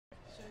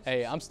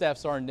Hey, I'm Staff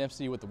Sergeant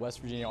Dempsey with the West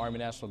Virginia Army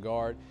National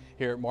Guard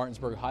here at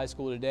Martinsburg High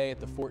School today at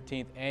the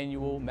 14th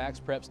Annual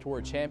MaxPreps Tour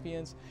of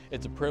Champions.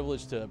 It's a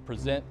privilege to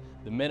present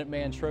the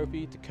Minuteman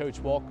Trophy to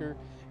Coach Walker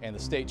and the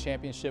state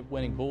championship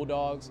winning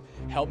Bulldogs.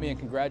 Help me and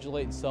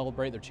congratulate and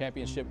celebrate their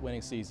championship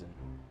winning season.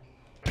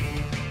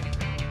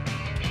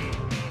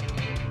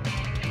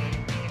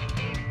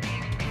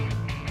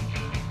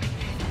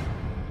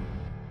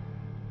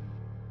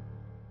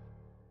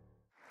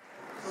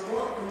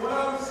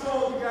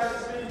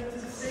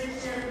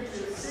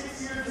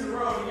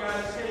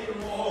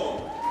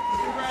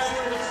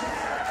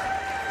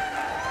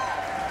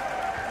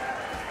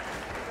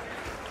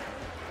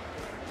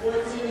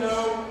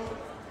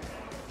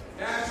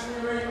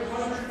 Nationally ranked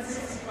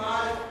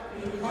 165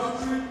 in the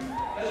country.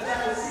 That's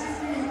out of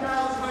 16,000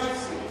 high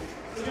schools.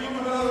 So give them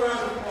another round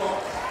of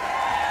applause.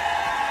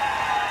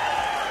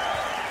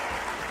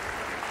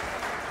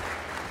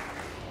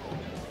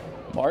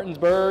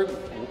 Martinsburg,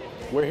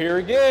 we're here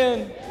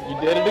again. You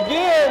did it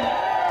again.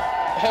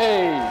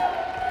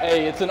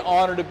 Hey, it's an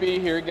honor to be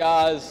here,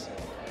 guys.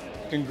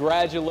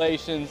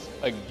 Congratulations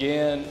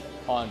again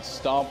on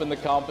stomping the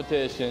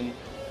competition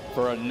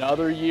for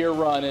another year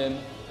running.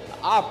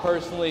 I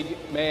personally,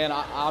 man,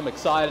 I'm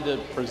excited to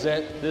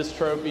present this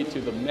trophy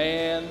to the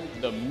man,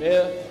 the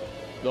myth,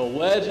 the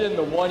legend,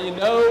 the one you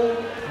know,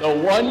 the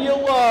one you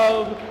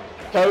love,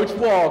 Coach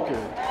Walker.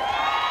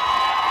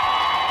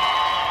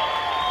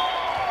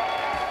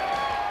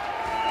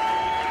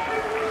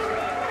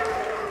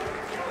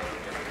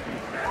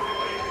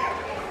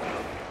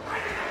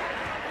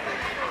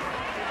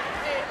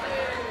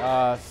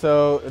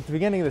 So at the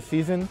beginning of the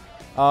season,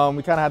 we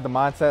kind of had the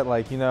mindset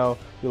like,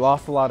 we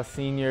lost a lot of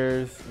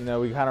seniors.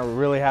 We kind of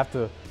really have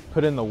to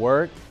put in the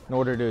work in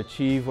order to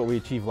achieve what we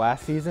achieved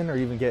last season or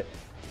even get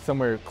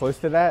somewhere close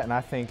to that. And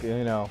I think,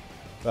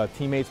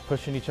 teammates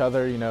pushing each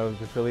other,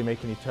 just really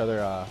making each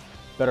other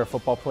better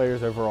football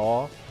players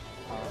overall.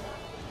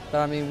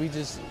 But I mean,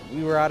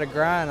 we were out of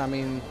grind. I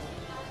mean,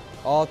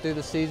 all through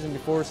the season,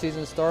 before the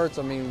season starts,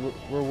 I mean,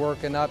 we're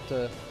working up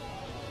to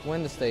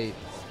win the state.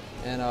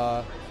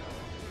 And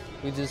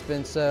we've just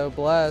been so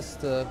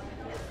blessed to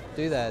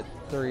do that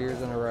 3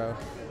 years in a row.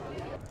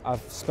 I've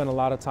spent a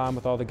lot of time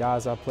with all the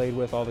guys I've played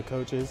with, all the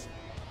coaches,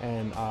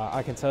 and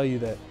I can tell you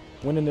that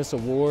winning this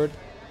award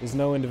is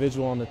no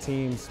individual on the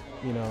teams,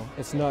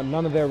 it's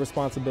none of their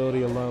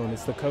responsibility alone.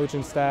 It's the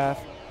coaching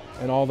staff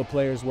and all the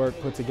players' work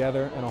put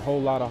together and a whole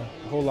lot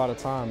of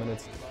time, and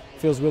it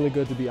feels really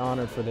good to be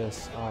honored for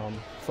this,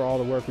 for all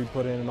the work we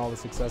put in and all the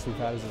success we've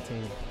had as a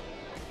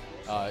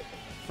team.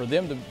 For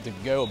them to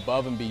go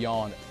above and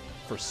beyond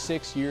for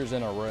 6 years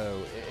in a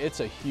row,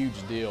 it's a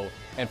huge deal.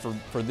 And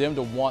for them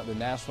to want the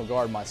National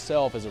Guard,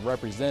 myself as a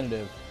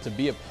representative, to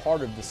be a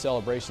part of the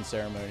celebration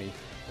ceremony,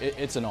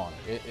 it's an honor.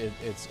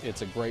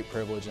 It's a great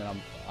privilege,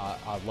 and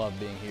I love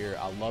being here.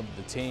 I love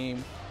the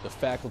team. The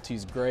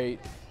faculty's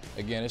great.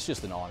 Again, it's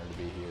just an honor to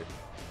be here.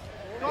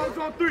 Dogs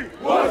on three.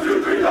 1,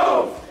 2, 3,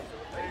 dogs!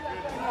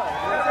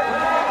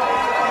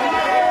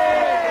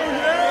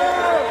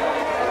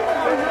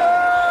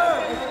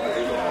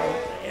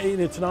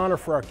 It's an honor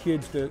for our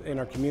kids in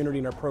our community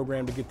and our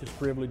program to get this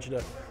privilege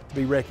to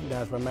be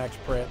recognized by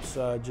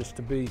MaxPreps, just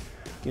to be,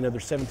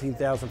 there's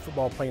 17,000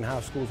 football playing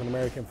high schools in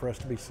America, and for us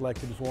to be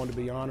selected as one to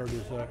be honored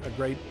is a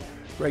great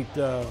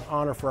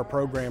honor for our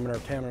program and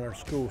our town and our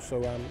school. So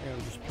I'm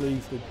just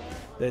pleased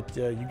that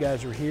you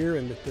guys are here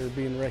and that they're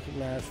being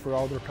recognized for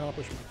all their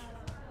accomplishments.